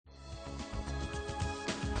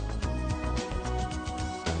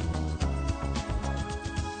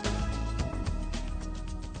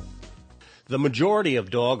The majority of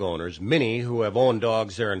dog owners, many who have owned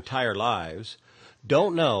dogs their entire lives,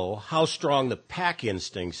 don't know how strong the pack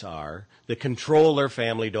instincts are that control their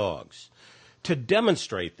family dogs. To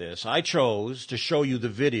demonstrate this, I chose to show you the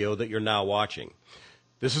video that you're now watching.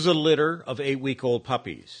 This is a litter of 8-week-old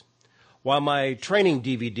puppies. While my training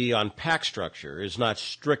DVD on pack structure is not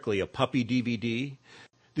strictly a puppy DVD,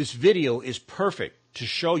 this video is perfect to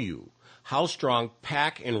show you how strong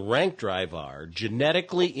pack and rank drive are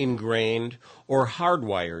genetically ingrained or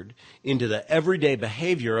hardwired into the everyday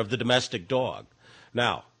behavior of the domestic dog.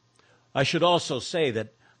 Now, I should also say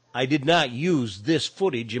that I did not use this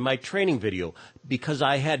footage in my training video because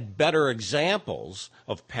I had better examples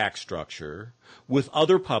of pack structure with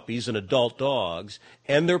other puppies and adult dogs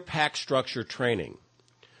and their pack structure training.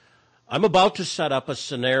 I'm about to set up a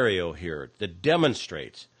scenario here that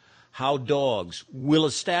demonstrates how dogs will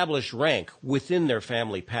establish rank within their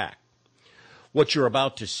family pack. What you're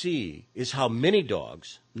about to see is how many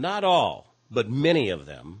dogs, not all, but many of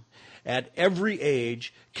them, at every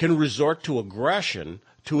age can resort to aggression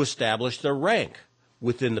to establish their rank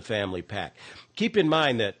within the family pack. Keep in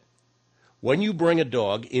mind that when you bring a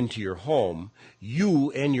dog into your home,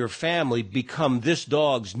 you and your family become this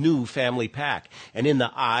dog's new family pack. And in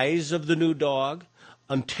the eyes of the new dog,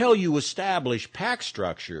 until you establish pack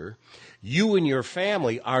structure, you and your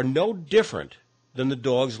family are no different than the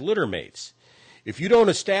dog's litter mates. If you don't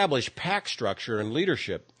establish pack structure and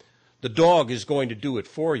leadership, the dog is going to do it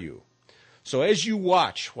for you. So as you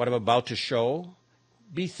watch what I'm about to show,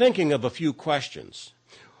 be thinking of a few questions.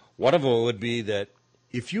 One of them would be that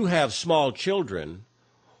if you have small children,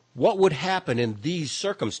 what would happen in these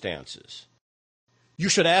circumstances? You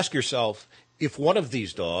should ask yourself, if one of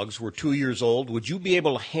these dogs were 2 years old, would you be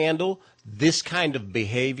able to handle this kind of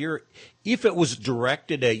behavior if it was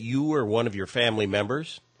directed at you or one of your family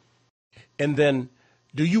members? And then,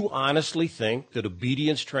 do you honestly think that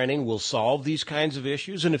obedience training will solve these kinds of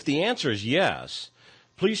issues? And if the answer is yes,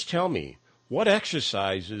 please tell me, what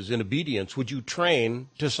exercises in obedience would you train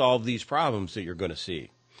to solve these problems that you're going to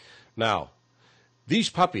see? Now,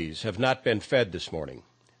 these puppies have not been fed this morning.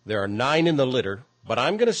 There are 9 in the litter, but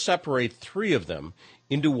I'm going to separate 3 of them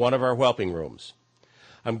into one of our whelping rooms.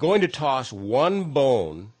 I'm going to toss 1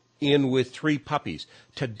 bone in with 3 puppies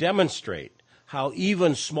to demonstrate how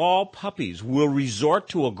even small puppies will resort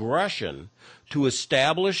to aggression to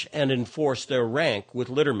establish and enforce their rank with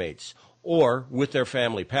littermates or with their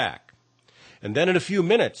family pack. And then in a few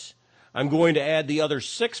minutes, I'm going to add the other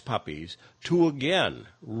 6 puppies to again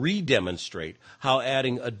re-demonstrate how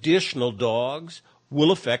adding additional dogs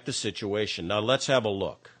will affect the situation. Now let's have a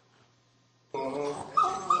look.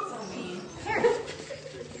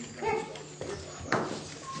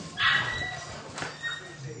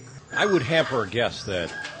 I would hamper a guess that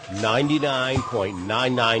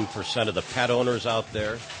 99.99% of the pet owners out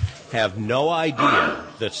there have no idea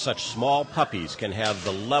that such small puppies can have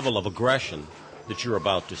the level of aggression that you're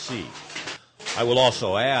about to see. I will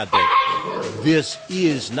also add that this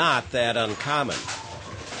is not that uncommon.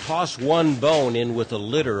 Toss 1 bone in with a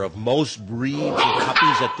litter of most breeds of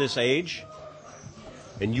puppies at this age,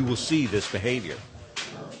 and you will see this behavior.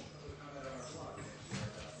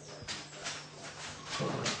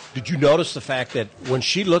 Did you notice the fact that when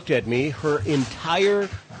she looked at me, her entire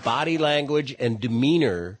body language and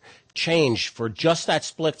demeanor changed for just that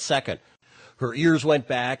split second? Her ears went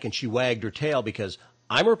back and she wagged her tail because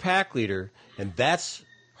I'm her pack leader, and that's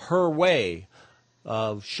her way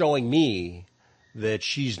of showing me that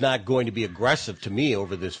she's not going to be aggressive to me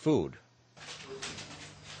over this food.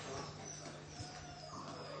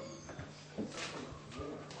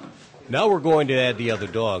 Now we're going to add the other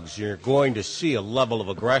dogs. You're going to see a level of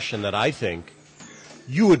aggression that I think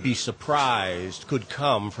you would be surprised could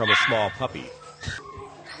come from a small puppy.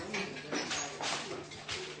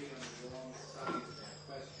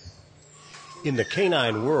 In the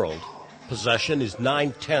canine world, possession is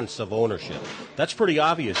 9/10 of ownership. That's pretty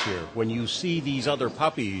obvious here when you see these other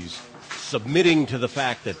puppies submitting to the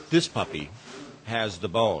fact that this puppy has the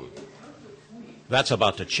bone. That's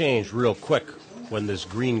about to change real quick when this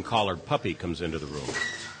green-collared puppy comes into the room.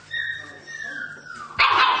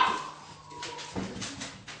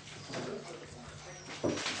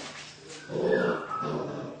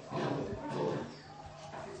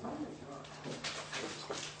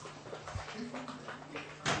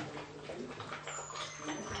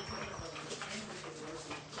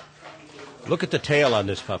 Look at the tail on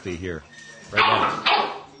this puppy here, right now.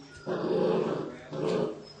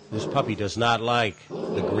 This puppy does not like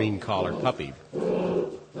the green-collared puppy.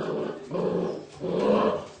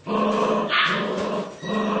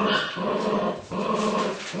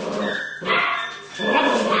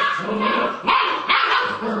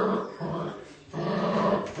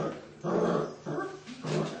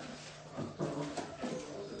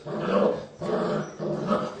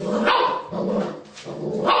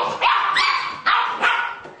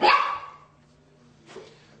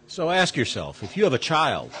 So ask yourself, if you have a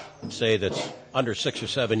child, say that's under 6 or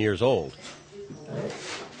 7 years old,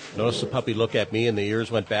 notice the puppy look at me and the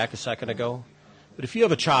ears went back a second ago? But if you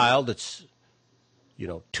have a child that's,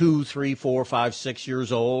 2, 3, 4, 5, 6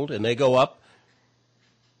 years old, and they go up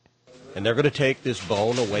and they're going to take this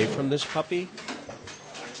bone away from this puppy,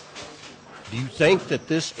 do you think that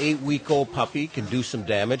this 8-week-old puppy can do some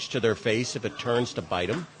damage to their face if it turns to bite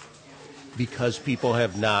them? Because people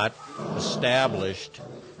have not established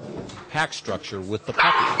pack structure with the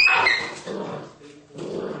puppy.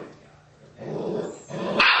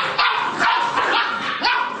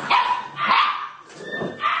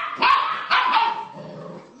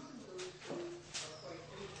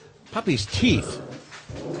 Puppies' teeth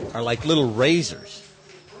are like little razors.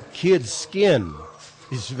 Kids' skin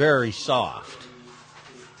is very soft.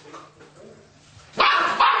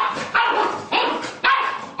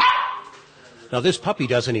 Now this puppy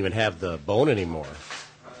doesn't even have the bone anymore.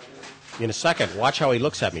 In a second, watch how he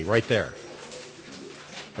looks at me right there.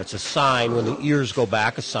 That's a sign when the ears go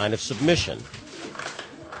back, a sign of submission.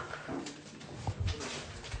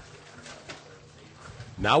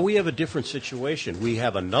 Now we have a different situation. We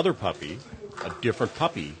have another puppy, a different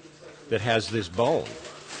puppy, that has this bone.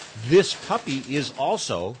 This puppy is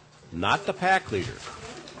also not the pack leader.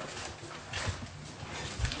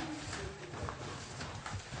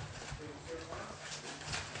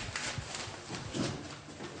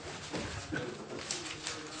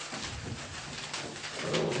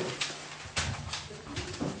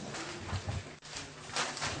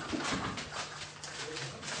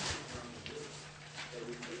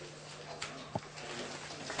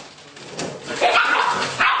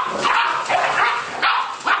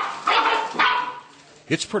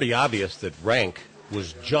 It's pretty obvious that rank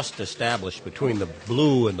was just established between the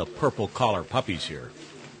blue and the purple collar puppies here.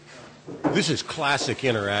 This is classic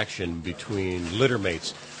interaction between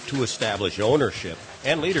littermates to establish ownership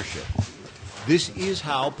and leadership. This is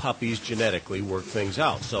how puppies genetically work things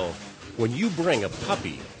out. So when you bring a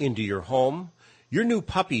puppy into your home, your new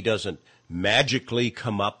puppy doesn't magically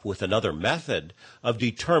come up with another method of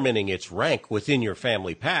determining its rank within your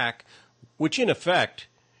family pack, which in effect,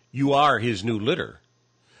 you are his new litter.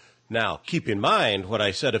 Now, keep in mind what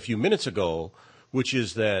I said a few minutes ago, which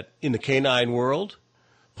is that in the canine world,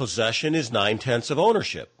 possession is 9/10 of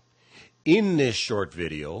ownership. In this short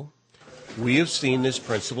video, we have seen this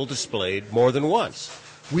principle displayed more than once.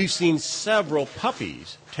 We've seen several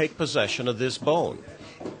puppies take possession of this bone.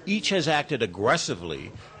 Each has acted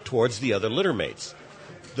aggressively towards the other littermates.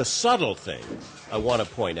 The subtle thing I want to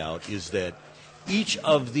point out is that each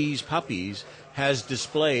of these puppies has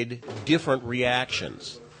displayed different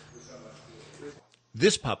reactions.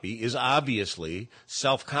 This puppy is obviously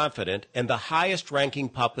self-confident and the highest-ranking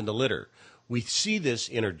pup in the litter. We see this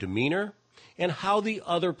in her demeanor and how the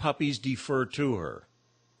other puppies defer to her.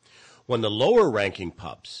 When the lower-ranking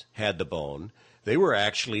pups had the bone, they were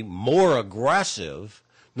actually more aggressive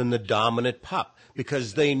than the dominant pup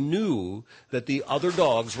because they knew that the other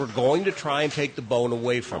dogs were going to try and take the bone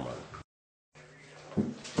away from her.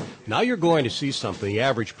 Now you're going to see something the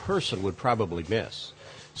average person would probably miss.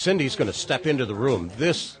 Cindy's going to step into the room.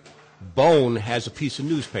 This bone has a piece of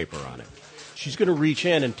newspaper on it. She's going to reach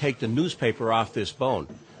in and take the newspaper off this bone.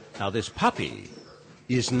 Now, this puppy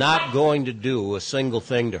is not going to do a single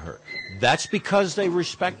thing to her. That's because they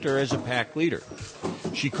respect her as a pack leader.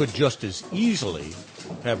 She could just as easily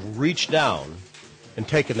have reached down and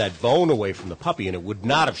taken that bone away from the puppy, and it would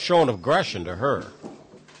not have shown aggression to her.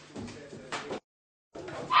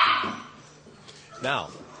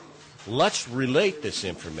 Now, let's relate this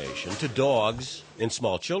information to dogs and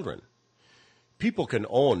small children. People can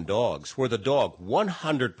own dogs where the dog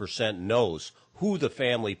 100% knows who the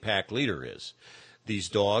family pack leader is. These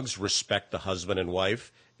dogs respect the husband and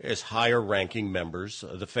wife as higher-ranking members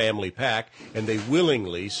of the family pack, and they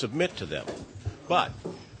willingly submit to them. But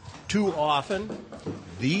too often,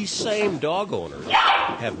 these same dog owners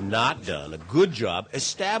have not done a good job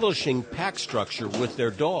establishing pack structure with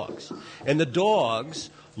their dogs. And the dogs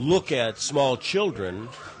look at small children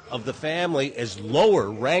of the family as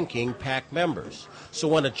lower-ranking pack members. So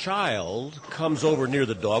when a child comes over near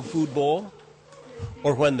the dog food bowl,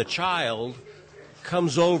 or when the child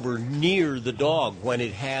comes over near the dog when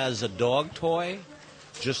it has a dog toy,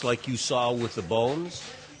 just like you saw with the bones,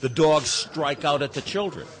 the dogs strike out at the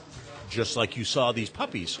children, just like you saw these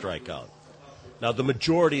puppies strike out. Now, the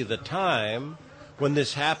majority of the time, when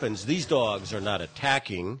this happens, these dogs are not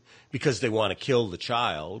attacking because they want to kill the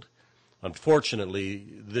child. Unfortunately,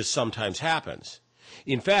 this sometimes happens.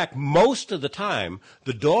 In fact, most of the time,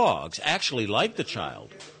 the dogs actually like the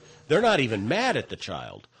child. They're not even mad at the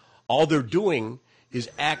child. All they're doing is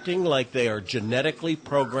acting like they are genetically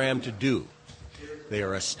programmed to do. They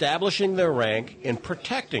are establishing their rank and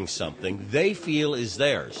protecting something they feel is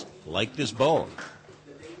theirs, like this bone.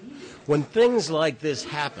 When things like this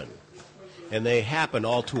happen, and they happen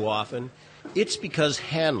all too often, it's because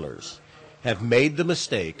handlers have made the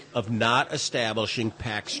mistake of not establishing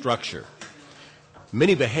pack structure.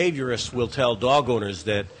 Many behaviorists will tell dog owners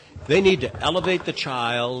that they need to elevate the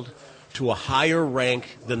child to a higher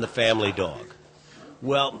rank than the family dog.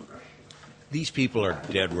 Well, these people are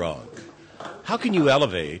dead wrong. How can you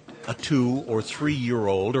elevate a 2 or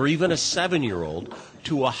 3-year-old or even a 7-year-old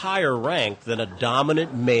to a higher rank than a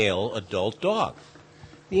dominant male adult dog?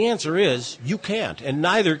 The answer is you can't, and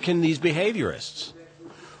neither can these behaviorists.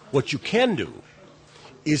 What you can do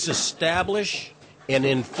is establish and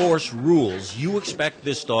enforce rules you expect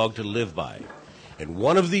this dog to live by. And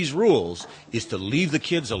one of these rules is to leave the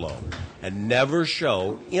kids alone and never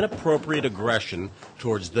show inappropriate aggression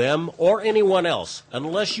towards them or anyone else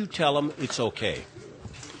unless you tell them it's okay.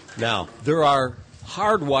 Now, there are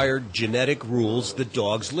hardwired genetic rules that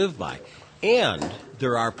dogs live by, and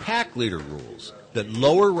there are pack leader rules that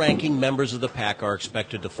lower-ranking members of the pack are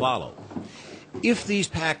expected to follow. If these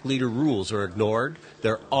pack leader rules are ignored,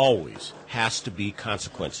 there always has to be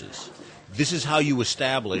consequences. This is how you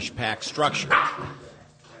establish pack structure.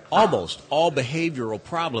 Almost all behavioral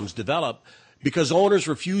problems develop because owners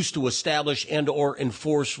refuse to establish and/or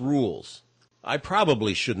enforce rules. I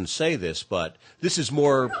probably shouldn't say this, but this is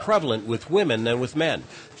more prevalent with women than with men.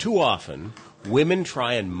 Too often, women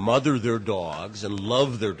try and mother their dogs and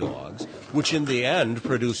love their dogs, which in the end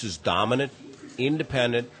produces dominant,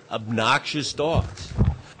 independent, obnoxious dogs.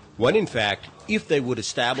 When in fact, if they would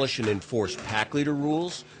establish and enforce pack leader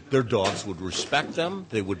rules, their dogs would respect them,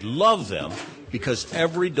 they would love them, because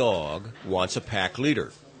every dog wants a pack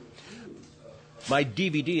leader. My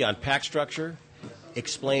DVD on pack structure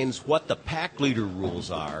explains what the pack leader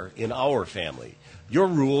rules are in our family. Your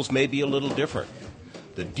rules may be a little different.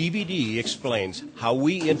 The DVD explains how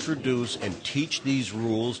we introduce and teach these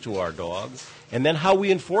rules to our dogs, and then how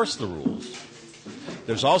we enforce the rules.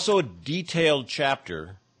 There's also a detailed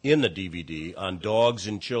chapter in the DVD on dogs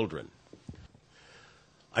and children.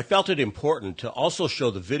 I felt it important to also show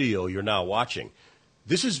the video you're now watching.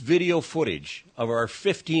 This is video footage of our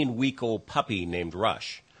 15-week-old puppy named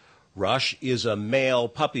Rush. Rush is a male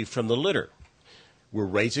puppy from the litter. We're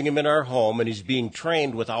raising him in our home, and he's being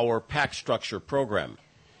trained with our pack structure program.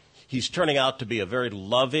 He's turning out to be a very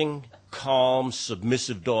loving, calm,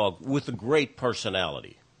 submissive dog with a great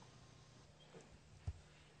personality.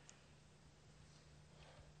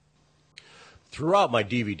 Throughout my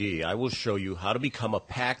DVD, I will show you how to become a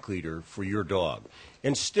pack leader for your dog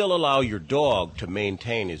and still allow your dog to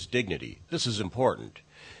maintain his dignity. This is important.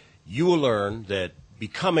 You will learn that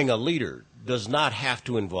becoming a leader does not have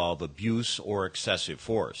to involve abuse or excessive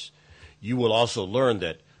force. You will also learn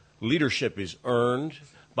that leadership is earned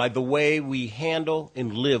by the way we handle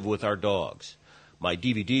and live with our dogs. My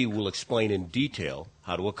DVD will explain in detail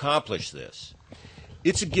how to accomplish this.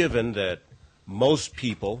 It's a given that most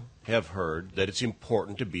people have heard that it's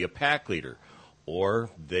important to be a pack leader,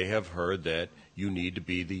 or they have heard that you need to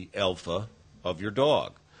be the alpha of your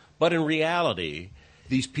dog. But in reality,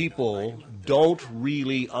 these people don't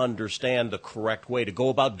really understand the correct way to go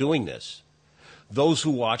about doing this. Those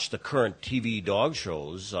who watch the current TV dog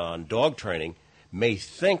shows on dog training may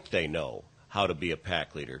think they know how to be a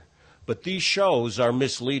pack leader, but these shows are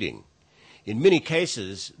misleading. In many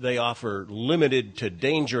cases, they offer limited to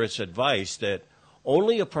dangerous advice that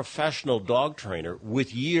only a professional dog trainer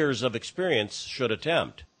with years of experience should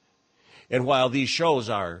attempt. And while these shows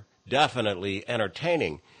are definitely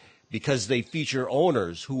entertaining because they feature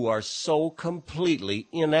owners who are so completely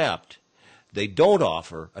inept, they don't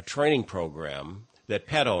offer a training program that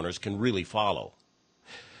pet owners can really follow.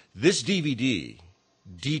 This DVD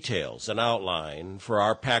details an outline for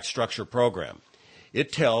our pack structure program.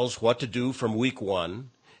 It tells what to do from week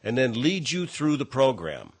 1 and then leads you through the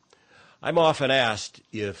program. I'm often asked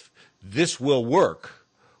if this will work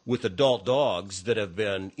with adult dogs that have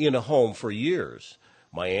been in a home for years.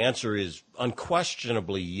 My answer is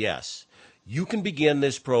unquestionably yes. You can begin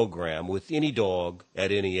this program with any dog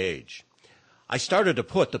at any age. I started to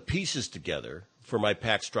put the pieces together for my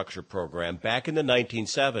pack structure program back in the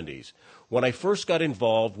 1970s when I first got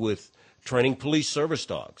involved with training police service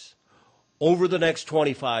dogs. Over the next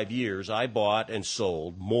 25 years, I bought and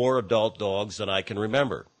sold more adult dogs than I can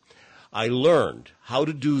remember. I learned how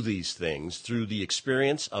to do these things through the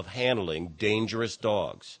experience of handling dangerous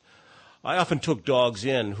dogs. I often took dogs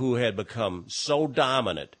in who had become so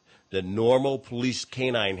dominant that normal police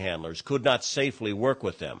canine handlers could not safely work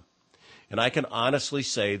with them. and I can honestly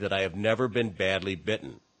say that I have never been badly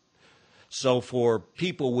bitten. So for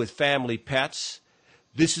people with family pets,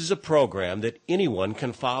 this is a program that anyone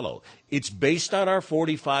can follow. It's based on our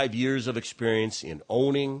 45 years of experience in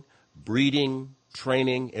owning, breeding,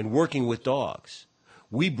 training, and working with dogs.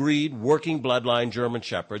 We breed working bloodline German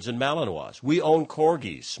Shepherds and Malinois. We own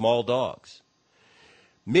Corgis, small dogs.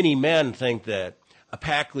 Many men think that a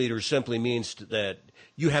pack leader simply means that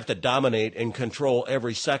you have to dominate and control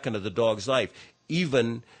every second of the dog's life,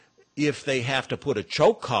 even if they have to put a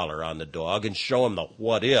choke collar on the dog and show him the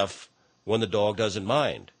what if when the dog doesn't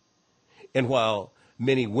mind. And while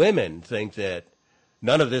many women think that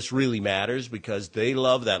none of this really matters because they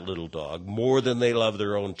love that little dog more than they love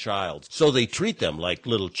their own child, so they treat them like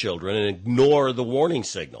little children and ignore the warning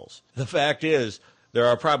signals. The fact is, there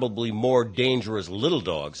are probably more dangerous little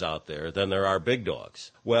dogs out there than there are big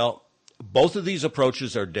dogs. Well, both of these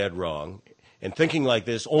approaches are dead wrong, and thinking like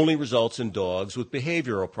this only results in dogs with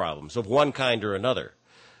behavioral problems of one kind or another.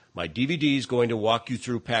 My DVD is going to walk you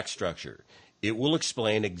through pack structure. It will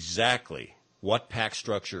explain exactly what pack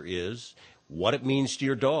structure is, what it means to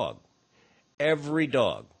your dog. Every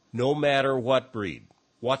dog, no matter what breed,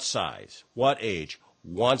 what size, what age,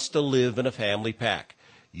 wants to live in a family pack.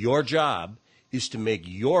 Your job is to make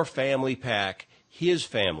your family pack his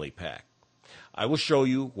family pack. I will show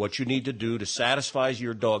you what you need to do to satisfy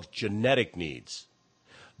your dog's genetic needs.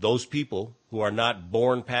 Those people who are not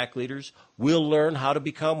born pack leaders will learn how to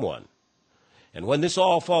become one. And when this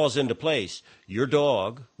all falls into place, your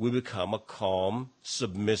dog will become a calm,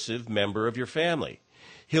 submissive member of your family.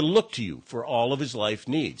 He'll look to you for all of his life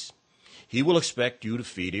needs. He will expect you to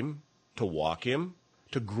feed him, to walk him,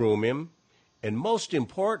 to groom him, and most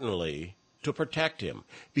importantly, to protect him,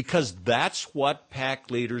 because that's what pack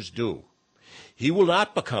leaders do. He will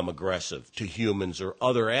not become aggressive to humans or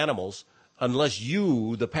other animals unless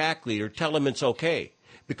you, the pack leader, tell him it's okay,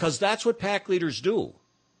 because that's what pack leaders do.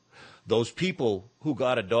 Those people who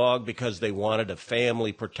got a dog because they wanted a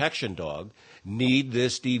family protection dog need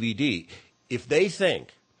this DVD. If they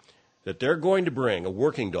think that they're going to bring a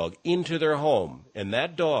working dog into their home and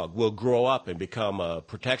that dog will grow up and become a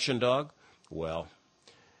protection dog, well,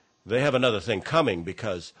 they have another thing coming,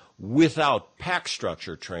 because without pack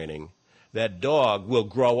structure training, that dog will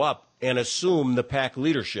grow up and assume the pack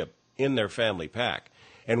leadership in their family pack.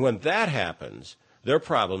 And when that happens, their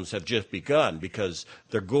problems have just begun, because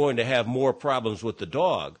they're going to have more problems with the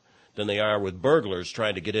dog than they are with burglars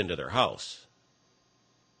trying to get into their house.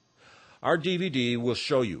 Our DVD will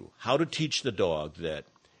show you how to teach the dog that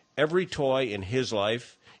every toy in his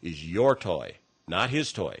life is your toy, not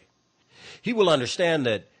his toy. He will understand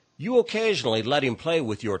that you occasionally let him play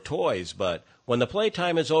with your toys, but when the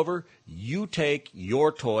playtime is over, you take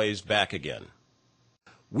your toys back again.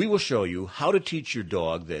 We will show you how to teach your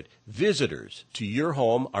dog that visitors to your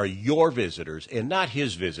home are your visitors and not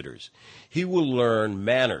his visitors. He will learn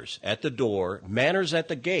manners at the door, manners at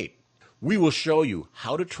the gate. We will show you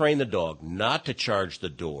how to train the dog not to charge the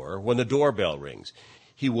door when the doorbell rings.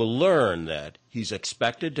 He will learn that he's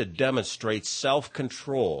expected to demonstrate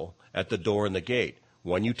self-control at the door and the gate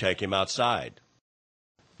when you take him outside.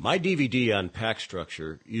 My DVD on pack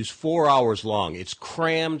structure is 4 hours long. It's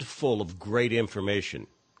crammed full of great information.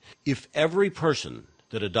 If every person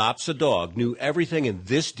that adopts a dog knew everything in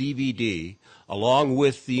this DVD, along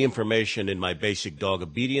with the information in my basic dog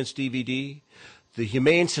obedience DVD, the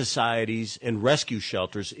humane societies and rescue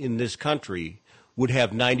shelters in this country would have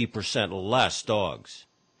 90% less dogs.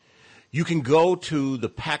 You can go to the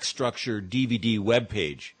Pack Structure DVD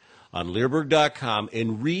webpage on Learberg.com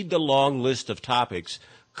and read the long list of topics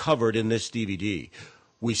covered in this DVD.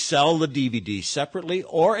 We sell the DVD separately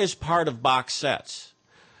or as part of box sets.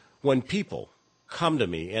 When people come to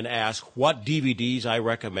me and ask what DVDs I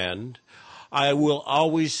recommend, I will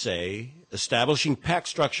always say Establishing Pack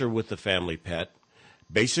Structure with the Family Pet,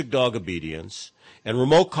 Basic Dog Obedience, and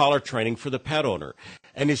Remote Collar Training for the Pet Owner.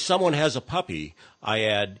 And if someone has a puppy, I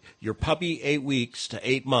add Your Puppy 8 Weeks to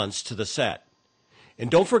 8 Months to the set.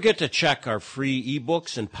 And don't forget to check our free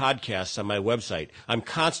ebooks and podcasts on my website. I'm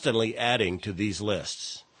constantly adding to these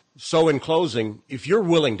lists. So in closing, if you're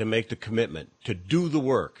willing to make the commitment to do the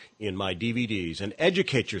work in my DVDs and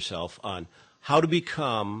educate yourself on how to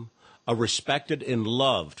become a respected and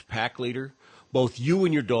loved pack leader, both you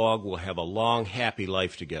and your dog will have a long, happy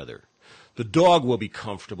life together. The dog will be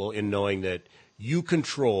comfortable in knowing that you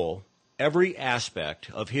control every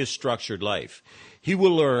aspect of his structured life. He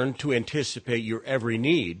will learn to anticipate your every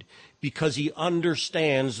need because he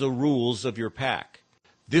understands the rules of your pack.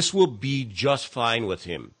 This will be just fine with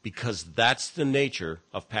him because that's the nature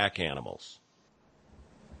of pack animals.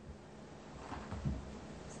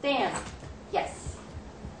 Stand.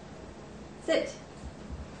 Sit.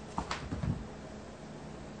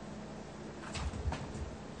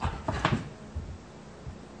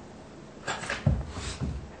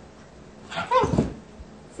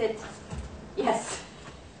 Sit. Yes.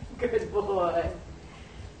 Good boy.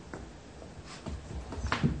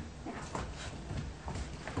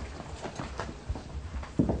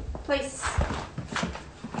 Place.